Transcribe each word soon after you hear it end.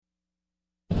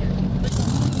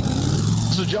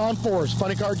is John Force,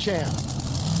 Funny Car Champ.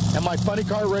 And my Funny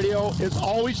Car Radio is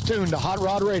always tuned to Hot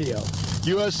Rod Radio,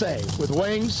 USA, with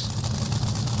Wings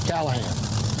Callahan.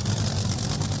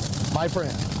 My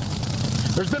friend.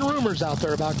 There's been rumors out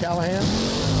there about Callahan.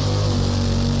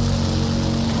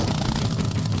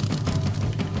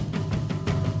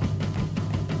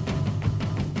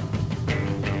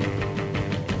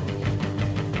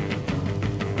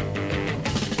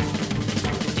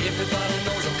 Everybody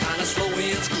knows I'm kinda slow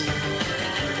in school.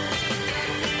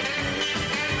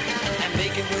 And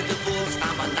making with the wolves,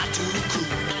 I'm a not too cool.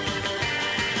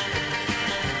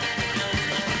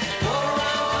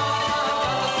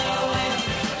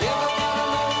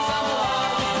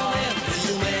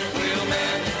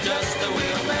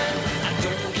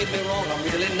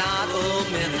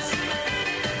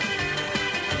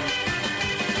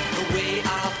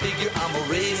 I'm a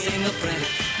racing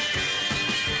apprentice.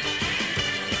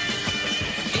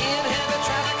 In heavy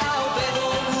traffic, I obey no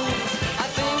rules. I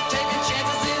think taking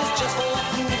chances is just for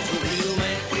fools.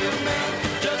 Real man,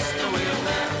 just a real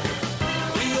man.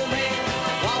 Real man,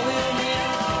 why real man?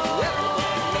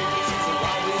 Everybody knows he's a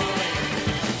why real man.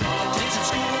 Teach him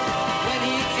school when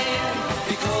he can,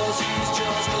 because he's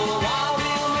just a why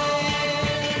real man.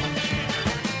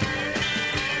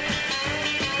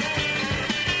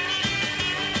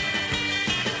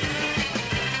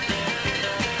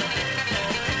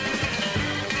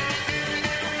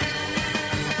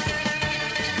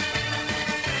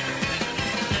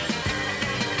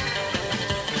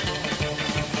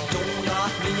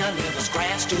 I never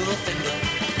scratched a fender.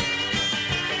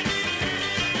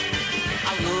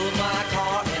 I love my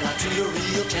car and I treat her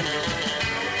real tender.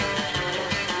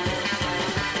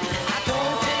 I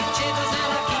don't take chances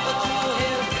and I keep a cool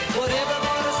head. What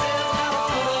everybody says, I'm a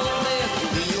full of lead.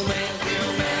 Real man,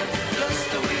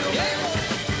 just a real man.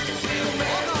 Real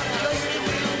man, just a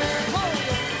real man.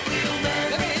 Real man,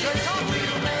 just a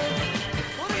real man.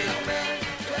 Real man,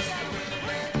 just a real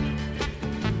man.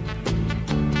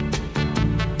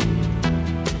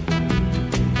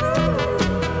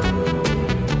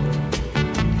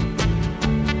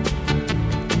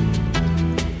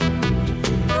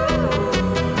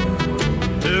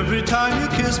 Every time you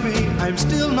kiss me, I'm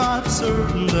still not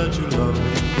certain that you love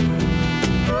me.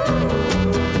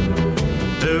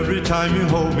 Every time you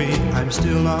hold me, I'm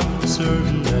still not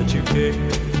certain that you care.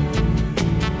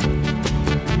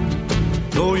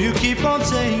 Though you keep on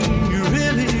saying you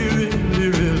really, really,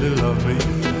 really love me.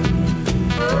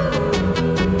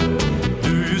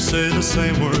 Do you say the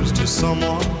same words to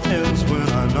someone else when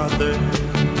I'm not there?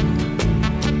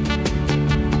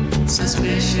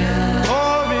 Suspicion.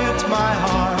 Torments my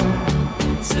heart.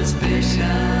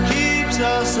 Suspicion. Keeps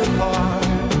us apart.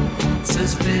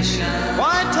 Suspicion.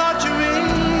 Why torture me?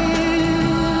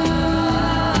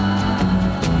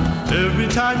 Every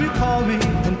time you call me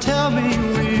and tell me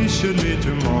we should meet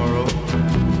tomorrow,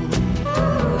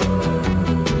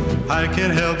 I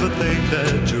can't help but think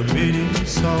that you're meeting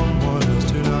someone else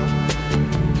tonight.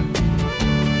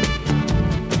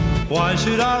 Why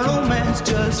should our romance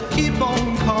just keep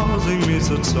on causing me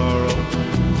such sorrow?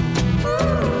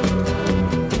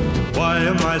 Why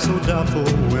am I so doubtful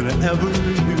whenever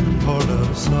you part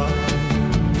aside?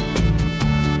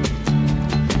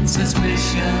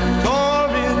 Suspicion.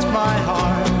 Torments my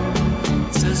heart.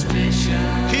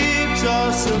 Suspicion. Keeps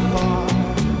us apart.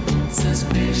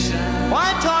 Suspicion.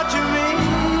 Why torture me?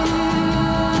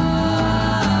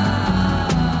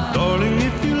 Darling,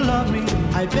 if you love me,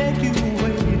 I beg you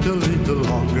wait a little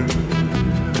longer.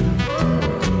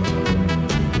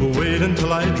 Wait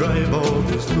until I drive all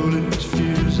these foolish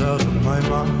fears out of my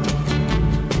mind.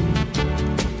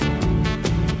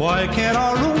 Why can't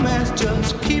our romance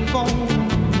just keep on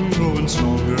growing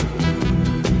stronger?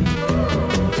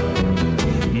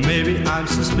 Maybe I'm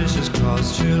suspicious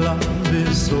cause your love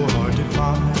is so hard to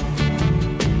find.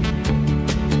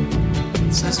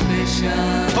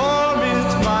 Suspicion.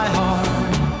 Torments my heart.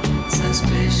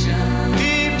 Suspicion.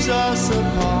 Keeps us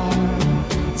apart.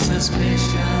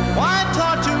 Suspicion. Why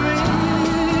torture me?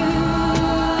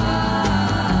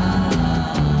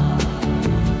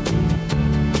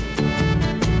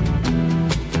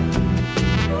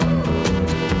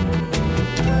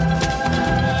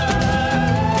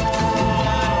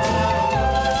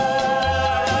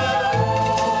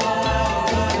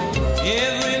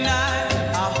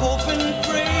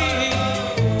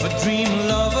 Dream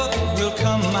lover will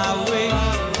come my way,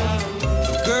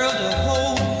 a girl to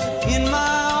hold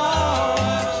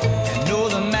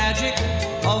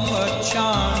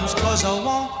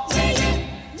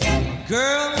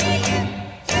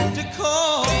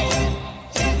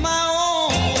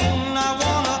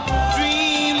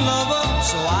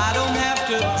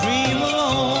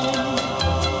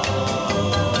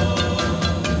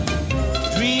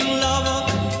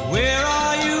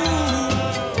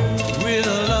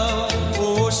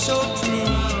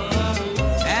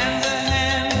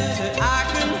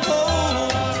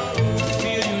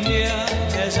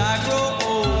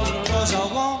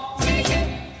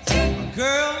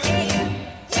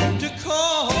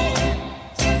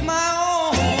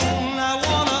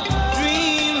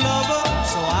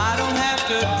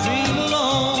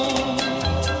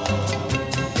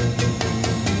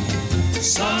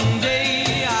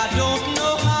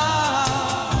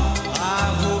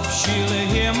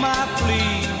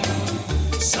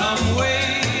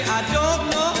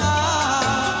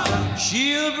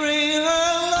She'll bring her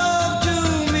love to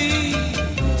me,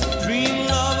 dream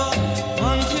lover.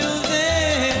 Until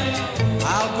then,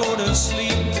 I'll go to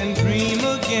sleep and dream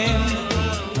again.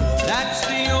 That's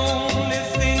the only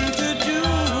thing to do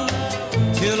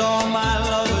till all my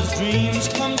lover's dreams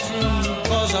come true.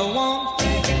 'Cause I want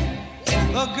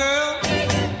a girl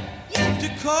to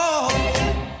call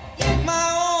my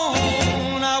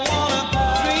own. I want a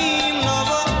dream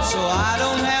lover so I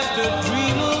don't have to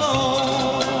dream alone.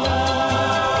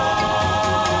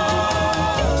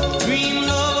 Dream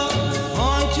lover,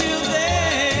 until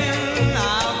then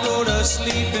I'll go to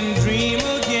sleep and dream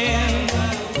again.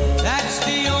 That's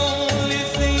the only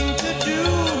thing to do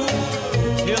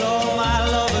till all my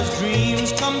lover's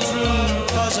dreams come true.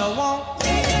 'Cause I want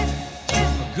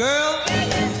a girl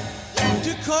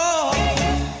to call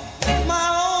my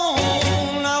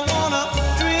own. I want a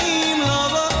dream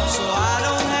lover so I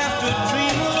don't have to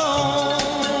dream alone.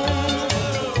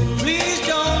 Please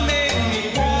don't make me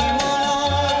dream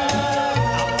alone.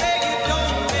 I beg you,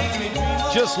 don't make me dream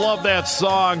alone. Just love that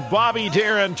song. Bobby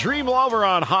Darin, Dream Lover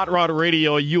on Hot Rod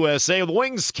Radio USA. With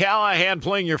Wings Callahan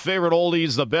playing your favorite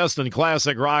oldies, the best in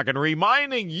classic rock, and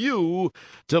reminding you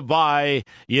to buy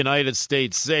United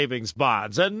States savings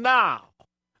bonds. And now,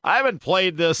 I haven't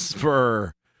played this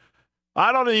for,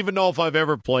 I don't even know if I've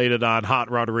ever played it on Hot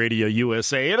Rod Radio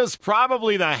USA. It is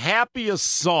probably the happiest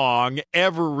song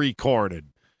ever recorded.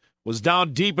 Was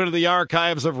down deep into the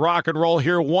archives of rock and roll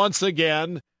here once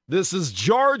again. This is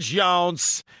George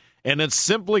Younce, and it's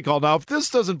simply called, now if this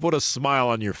doesn't put a smile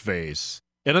on your face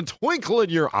and a twinkle in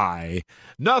your eye,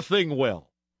 nothing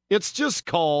will. It's just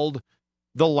called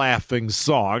The Laughing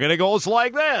Song, and it goes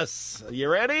like this. You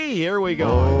ready? Here we go.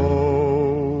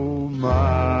 Oh,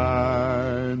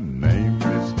 my name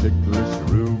is Ticklish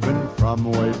Reuben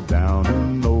from way down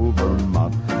in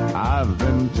Overmont. I've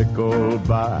been tickled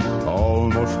by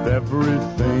almost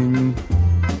everything.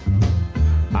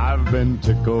 I've been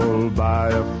tickled by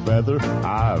a feather.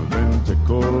 I've been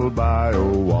tickled by a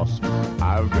wasp.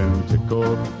 I've been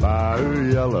tickled by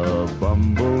a yellow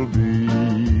bumblebee.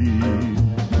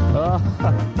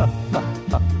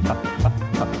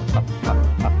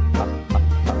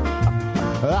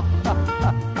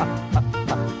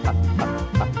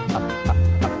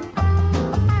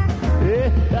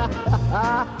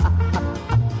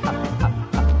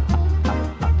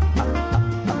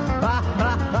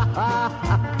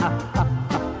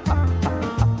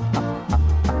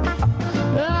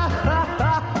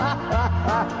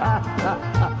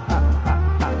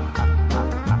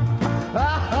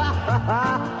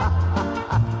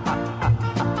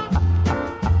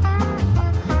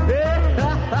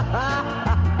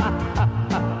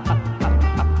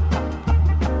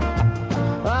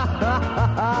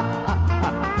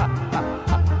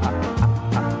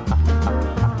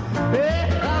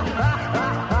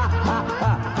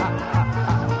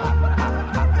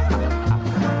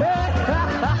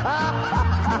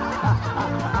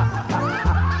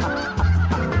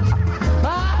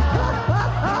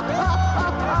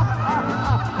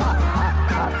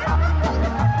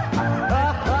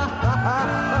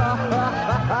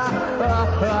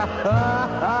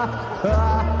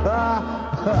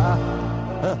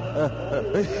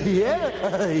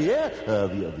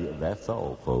 That's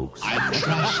all, folks. I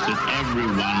trust that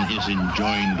everyone is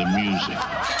enjoying the music.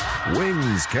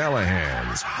 Wings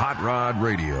Callahan's Hot Rod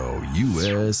Radio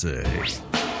USA.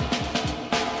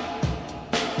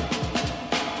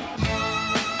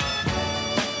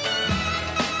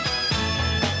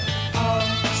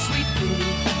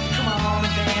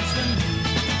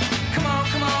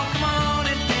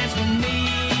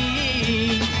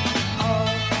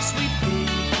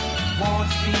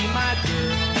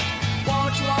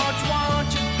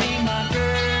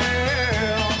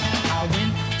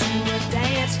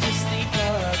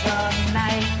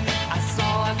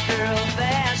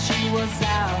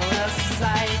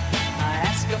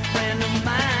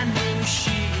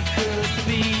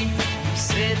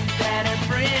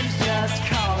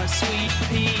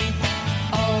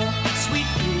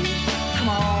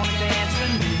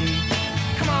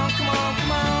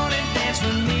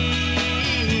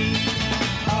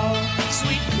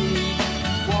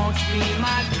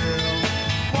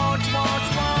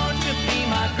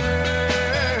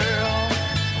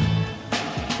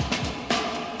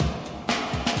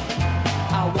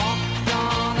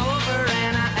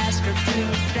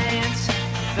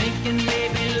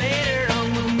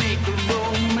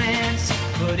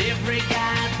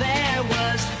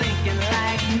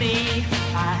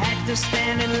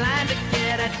 Stand in line to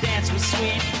get a dance with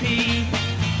Sweet Pea.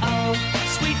 Oh,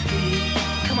 Sweet Pea,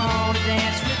 come on and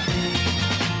dance with me.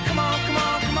 Come on, come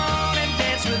on, come on and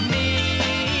dance with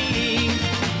me.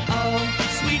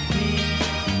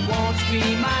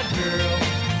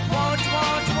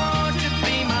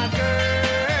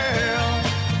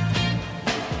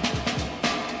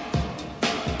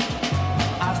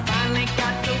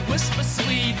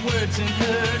 words in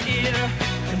her ear,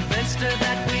 convinced her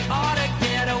that we ought to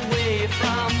get away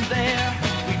from there.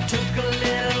 We took a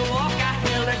little walk, I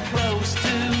held her close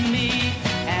to me,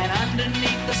 and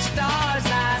underneath the stars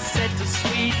I said to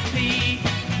Sweet Pea,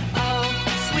 oh,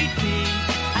 Sweet Pea,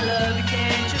 I love you,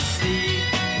 can't you see?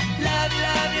 Love you,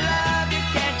 love you, love you,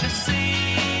 can't you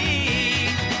see?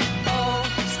 Oh,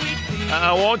 Sweet Pea.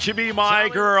 Won't you be my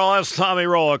girl? That's Tommy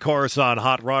Rowe, of course, on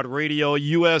Hot Rod Radio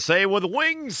USA with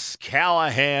Wings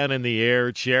Callahan in the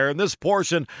air chair. And this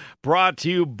portion brought to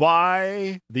you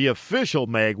by the official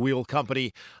mag wheel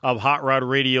company of Hot Rod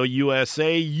Radio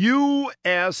USA,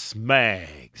 US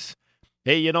Mags.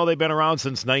 Hey, you know, they've been around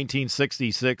since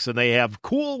 1966, and they have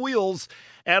cool wheels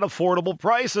at affordable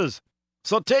prices.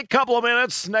 So take a couple of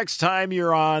minutes next time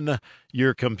you're on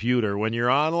your computer, when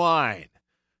you're online.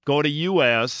 Go to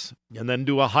US and then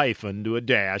do a hyphen, do a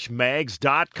dash,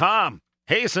 mags.com.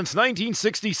 Hey, since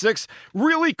 1966,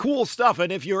 really cool stuff.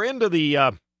 And if you're into the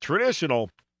traditional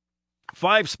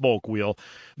 5-spoke wheel,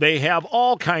 they have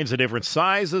all kinds of different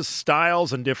sizes,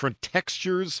 styles, and different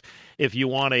textures. If you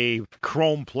want a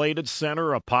chrome-plated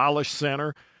center, a polished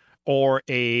center, or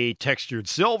a textured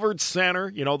silvered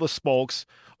center, you know, the spokes,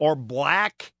 or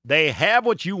black, they have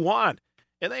what you want.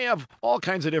 And they have all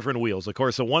kinds of different wheels. Of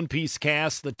course, a 1-piece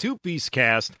cast, the 2-piece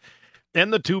cast,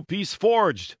 and the 2-piece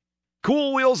forged.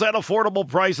 Cool wheels at affordable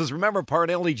prices. Remember,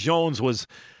 Parnelli Jones was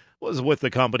with the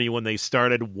company when they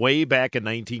started way back in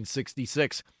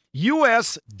 1966. US-mags.com,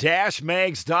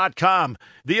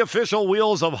 the official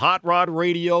wheels of Hot Rod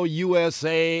Radio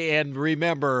USA. And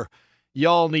remember,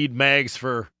 y'all need mags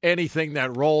for anything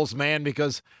that rolls, man,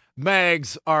 because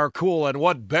mags are cool, and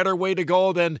what better way to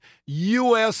go than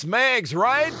US Mags,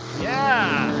 right?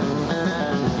 Yeah.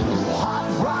 Hot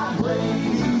Rod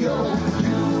Radio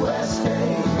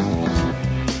USA.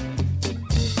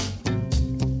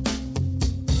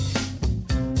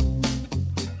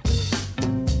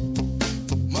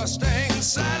 Mustang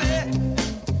Sally.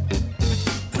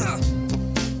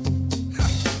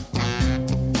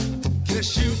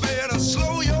 Guess you better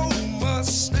slow your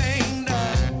Mustang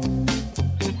down.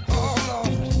 Oh Lord,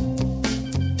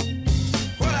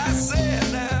 what I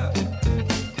said now.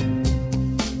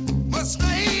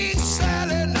 Mustang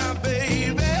Sally now,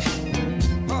 baby.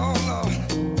 Oh Lord,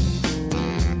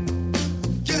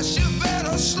 guess you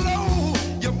better slow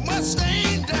your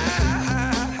Mustang down.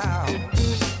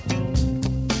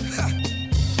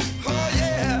 Oh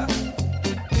yeah.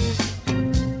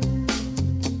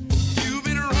 You've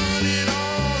been running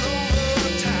all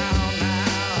over town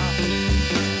now.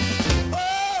 Oh,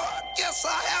 I guess I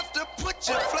have to put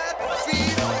your flat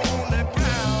feet on the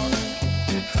ground.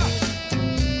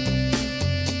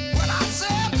 What I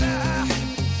said now.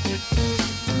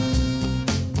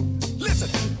 Listen,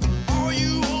 all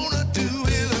you wanna do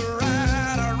is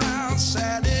ride around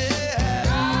Saturday.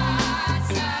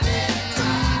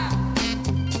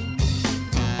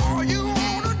 All you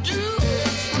wanna do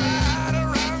is ride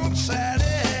around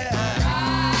Saturday.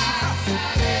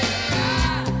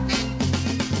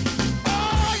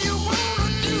 All you wanna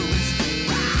do is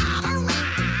ride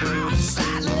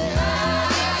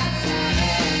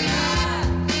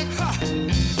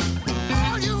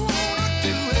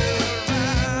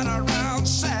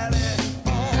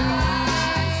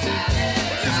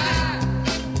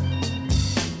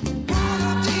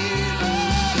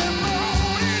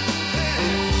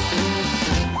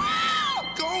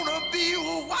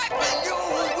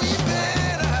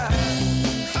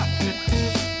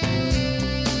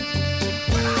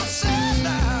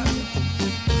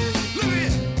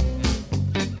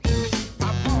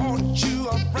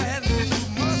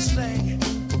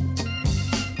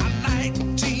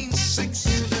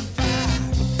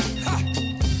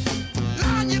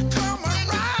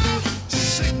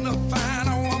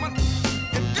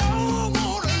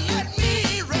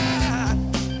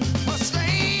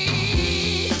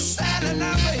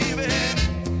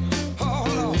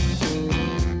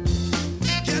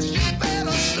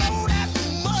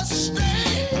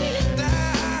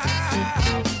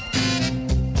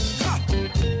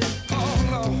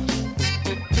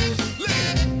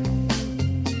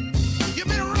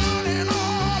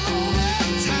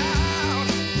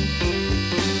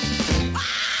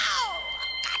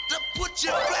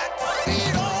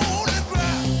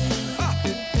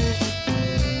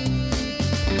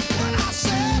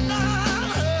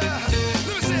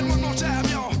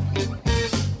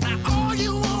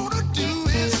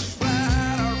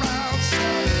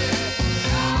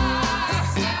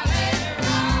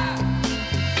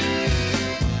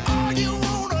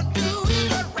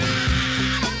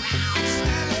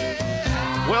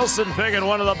Wilson picking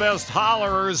one of the best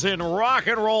hollerers in rock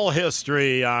and roll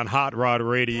history on Hot Rod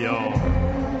Radio.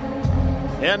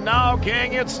 And now,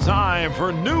 gang, it's time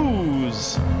for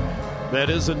news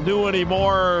that isn't new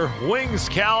anymore. Wings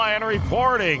Callahan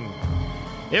reporting.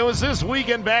 It was this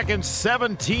weekend back in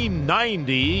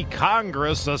 1790,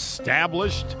 Congress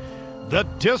established the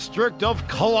District of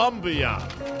Columbia.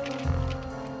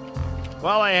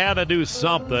 Well, they had to do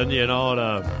something,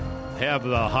 to have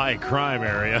the high crime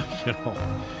area,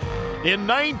 In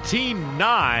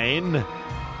 1909,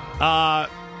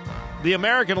 the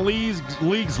American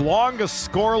League's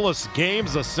longest scoreless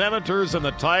games, the Senators and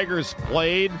the Tigers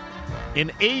played.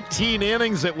 In 18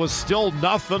 innings, it was still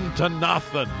 0-0,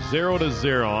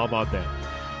 0-0. How about that?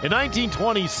 In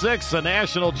 1926, the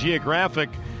National Geographic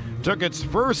took its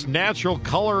first natural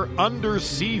color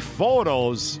undersea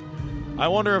photos. I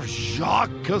wonder if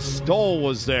Jacques Cousteau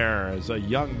was there as a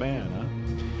young man, huh?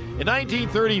 In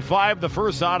 1935, the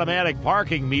first automatic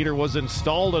parking meter was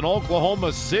installed in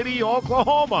Oklahoma City,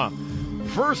 Oklahoma.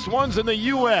 First ones in the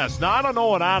U.S. Now, I don't know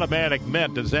what automatic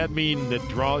meant. Does that mean that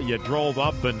you drove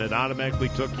up and it automatically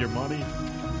took your money?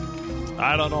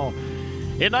 I don't know.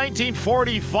 In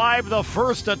 1945, the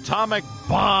first atomic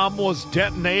bomb was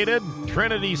detonated.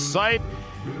 Trinity Site,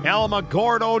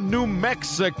 Alamogordo, New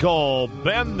Mexico.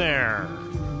 Been there.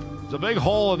 There's a big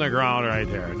hole in the ground right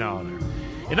there. No, there.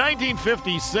 In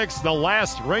 1956, the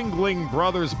last Ringling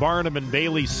Brothers Barnum and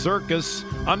Bailey Circus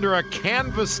under a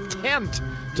canvas tent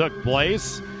took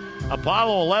place.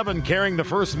 Apollo 11, carrying the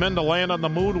first men to land on the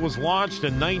moon, was launched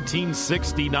in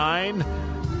 1969.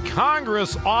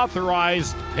 Congress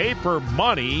authorized paper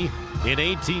money in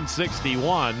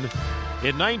 1861.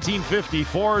 In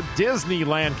 1954,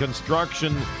 Disneyland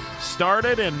construction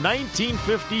started. In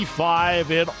 1955,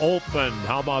 it opened.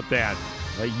 How about that?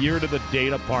 A year to the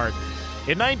date apart.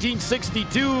 In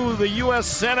 1962, the U.S.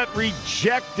 Senate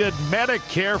rejected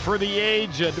Medicare for the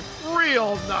aged.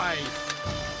 Real nice.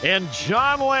 And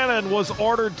John Lennon was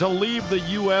ordered to leave the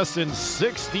U.S. in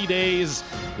 60 days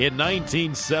in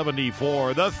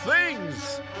 1974. The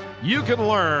things you can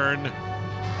learn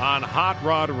on Hot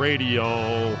Rod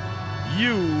Radio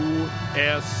USA.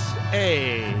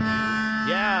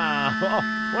 Yeah. Oh,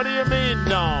 what do you mean,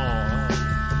 no?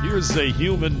 Here's the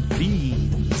human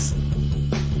beings.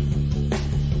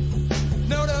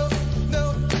 No, no,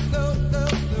 no, no, no,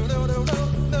 no, no, no,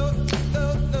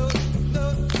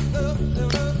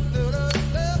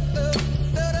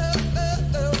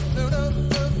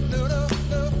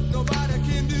 nobody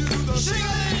can do the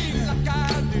sing like I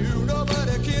do.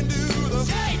 Nobody can do the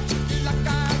skate like I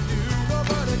do.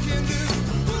 Nobody can do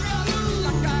boogaloo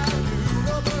like I do.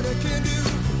 Nobody can do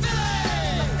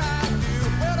like I do.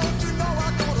 Well, don't you know I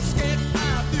gonna skate? I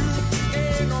do.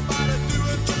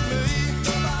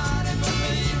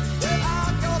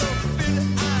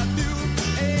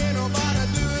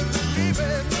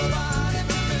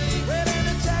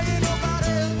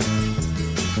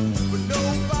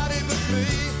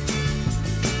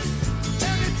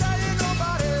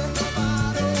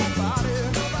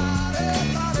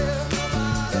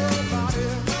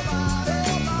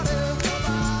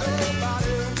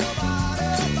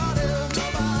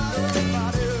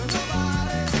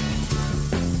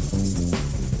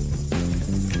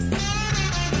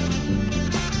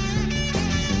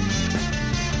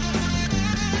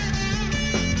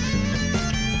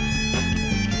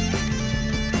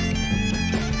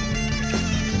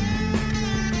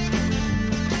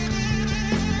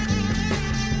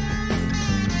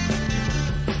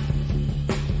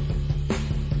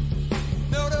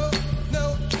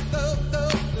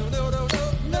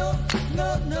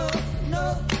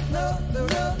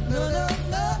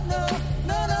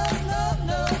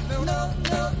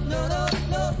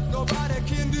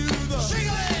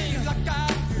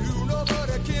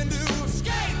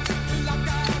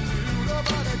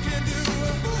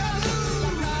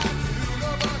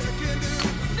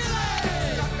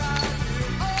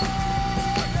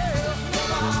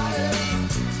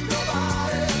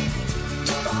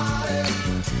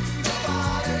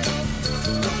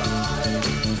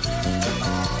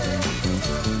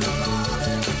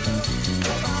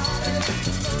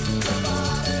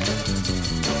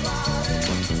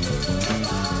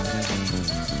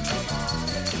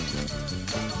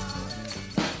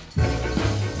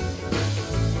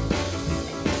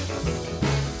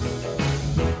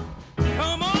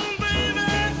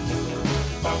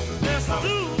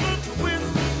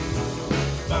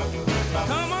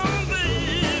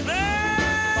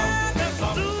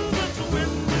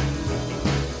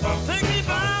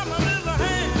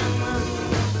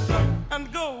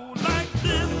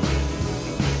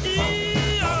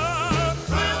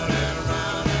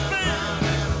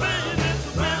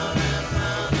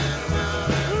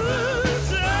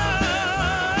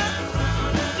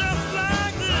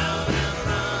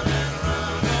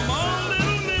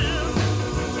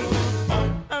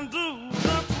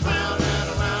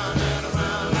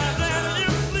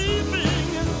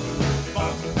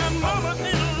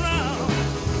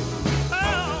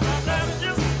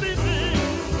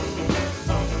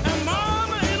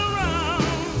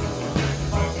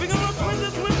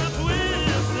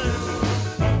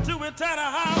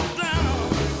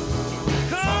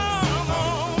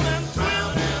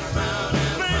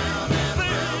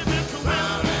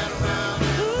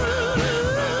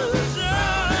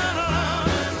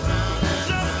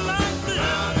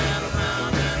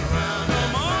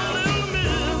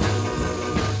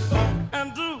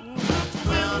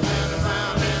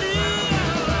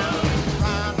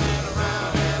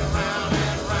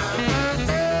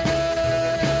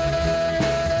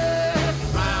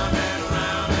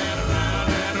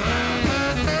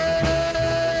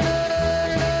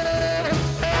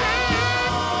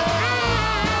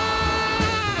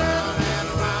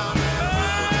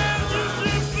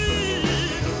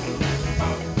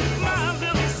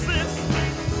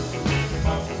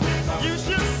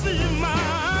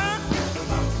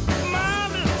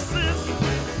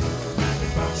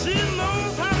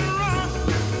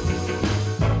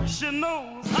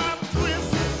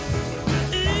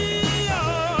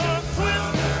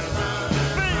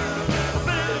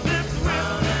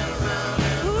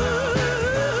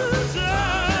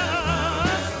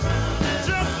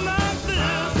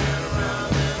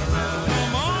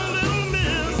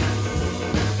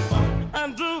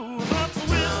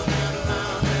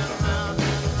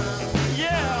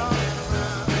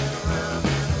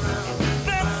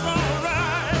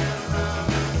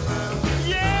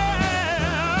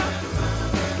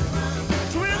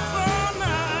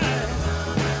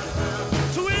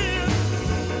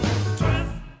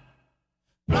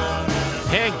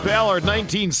 Ballard,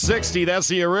 1960. That's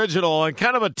the original. And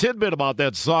kind of a tidbit about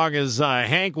that song is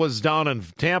Hank was down in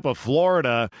Tampa,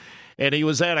 Florida, and he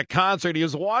was at a concert. He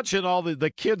was watching all the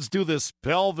kids do this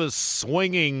pelvis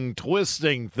swinging,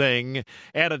 twisting thing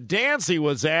at a dance he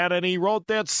was at, and he wrote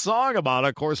that song about it.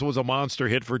 Of course, it was a monster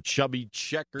hit for Chubby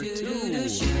Checker, too.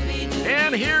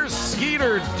 And here's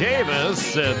Skeeter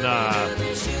Davis, and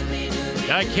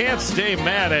I can't stay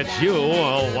mad at you.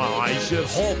 Oh, well, I should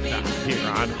hope not here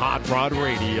on Hot Rod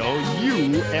Radio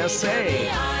USA.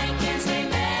 I can't stay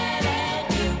mad at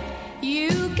you.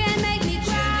 You can make me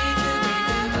cry.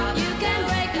 You can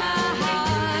break my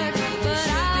heart. But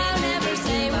I'll never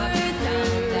say we're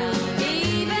through.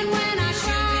 Even when I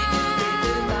cry,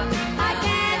 I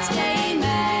can't stay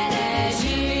mad at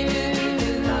you.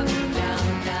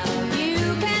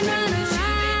 You can run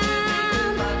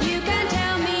around. You can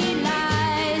tell me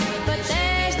lies. But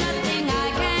there's nothing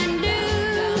I can do.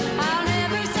 I'll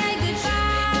never say goodbye.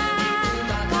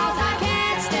 'Cause I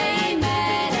can't stay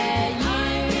mad at you.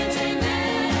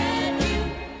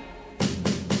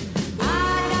 I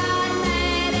got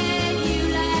mad at you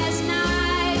last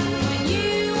night when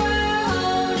you were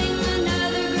holding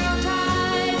another girl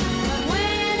tight. But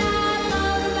when I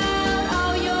thought about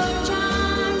all your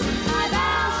charms, I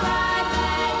bounced right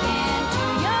back into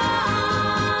your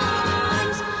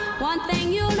arms. One thing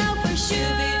you'll know for sure,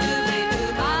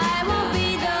 I won't be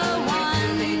the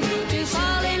one to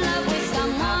fall in love with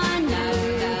someone new.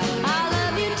 I'll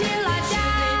love you till I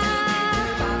die,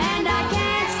 and I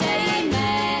can't stay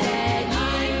mad at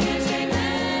you.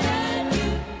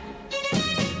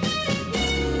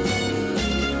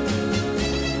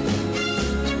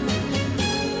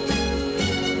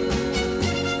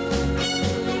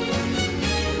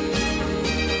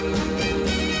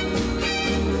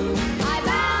 I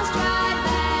bounced right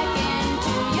back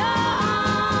into your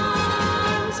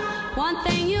arms. One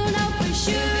thing you know for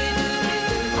sure,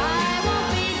 I won't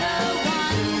be the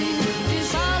one to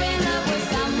fall in love with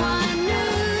someone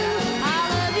new. I'll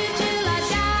love you till I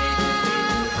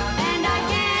die, and I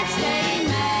can't stay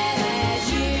mad at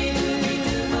you.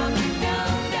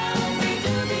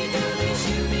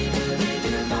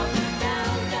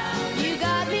 You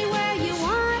got me where you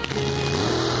want me.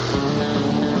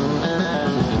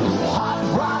 Hot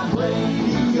Rod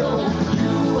Radio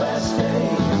USA.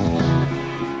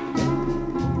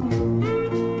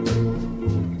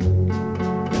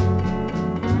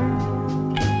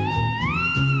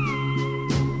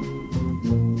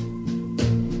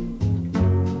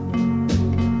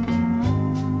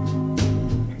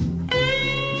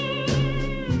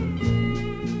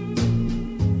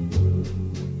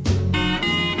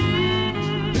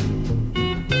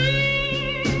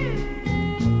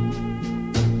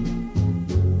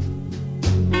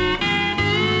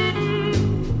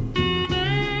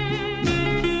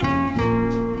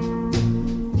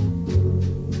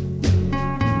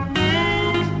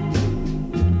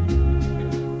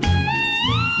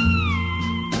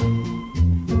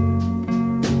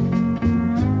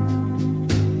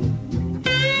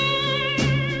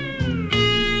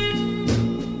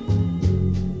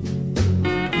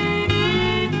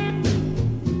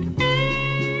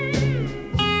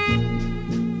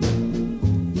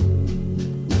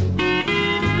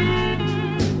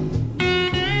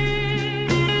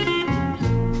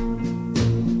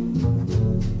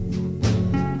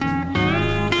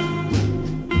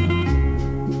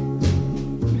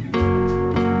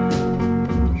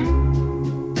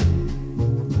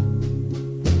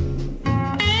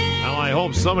 Now I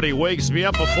hope somebody wakes me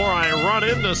up before I run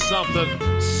into something.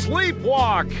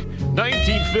 Sleepwalk,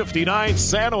 1959,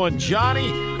 Santa and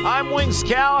Johnny. I'm Wings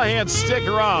Callahan. Stick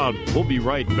around. We'll be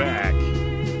right back.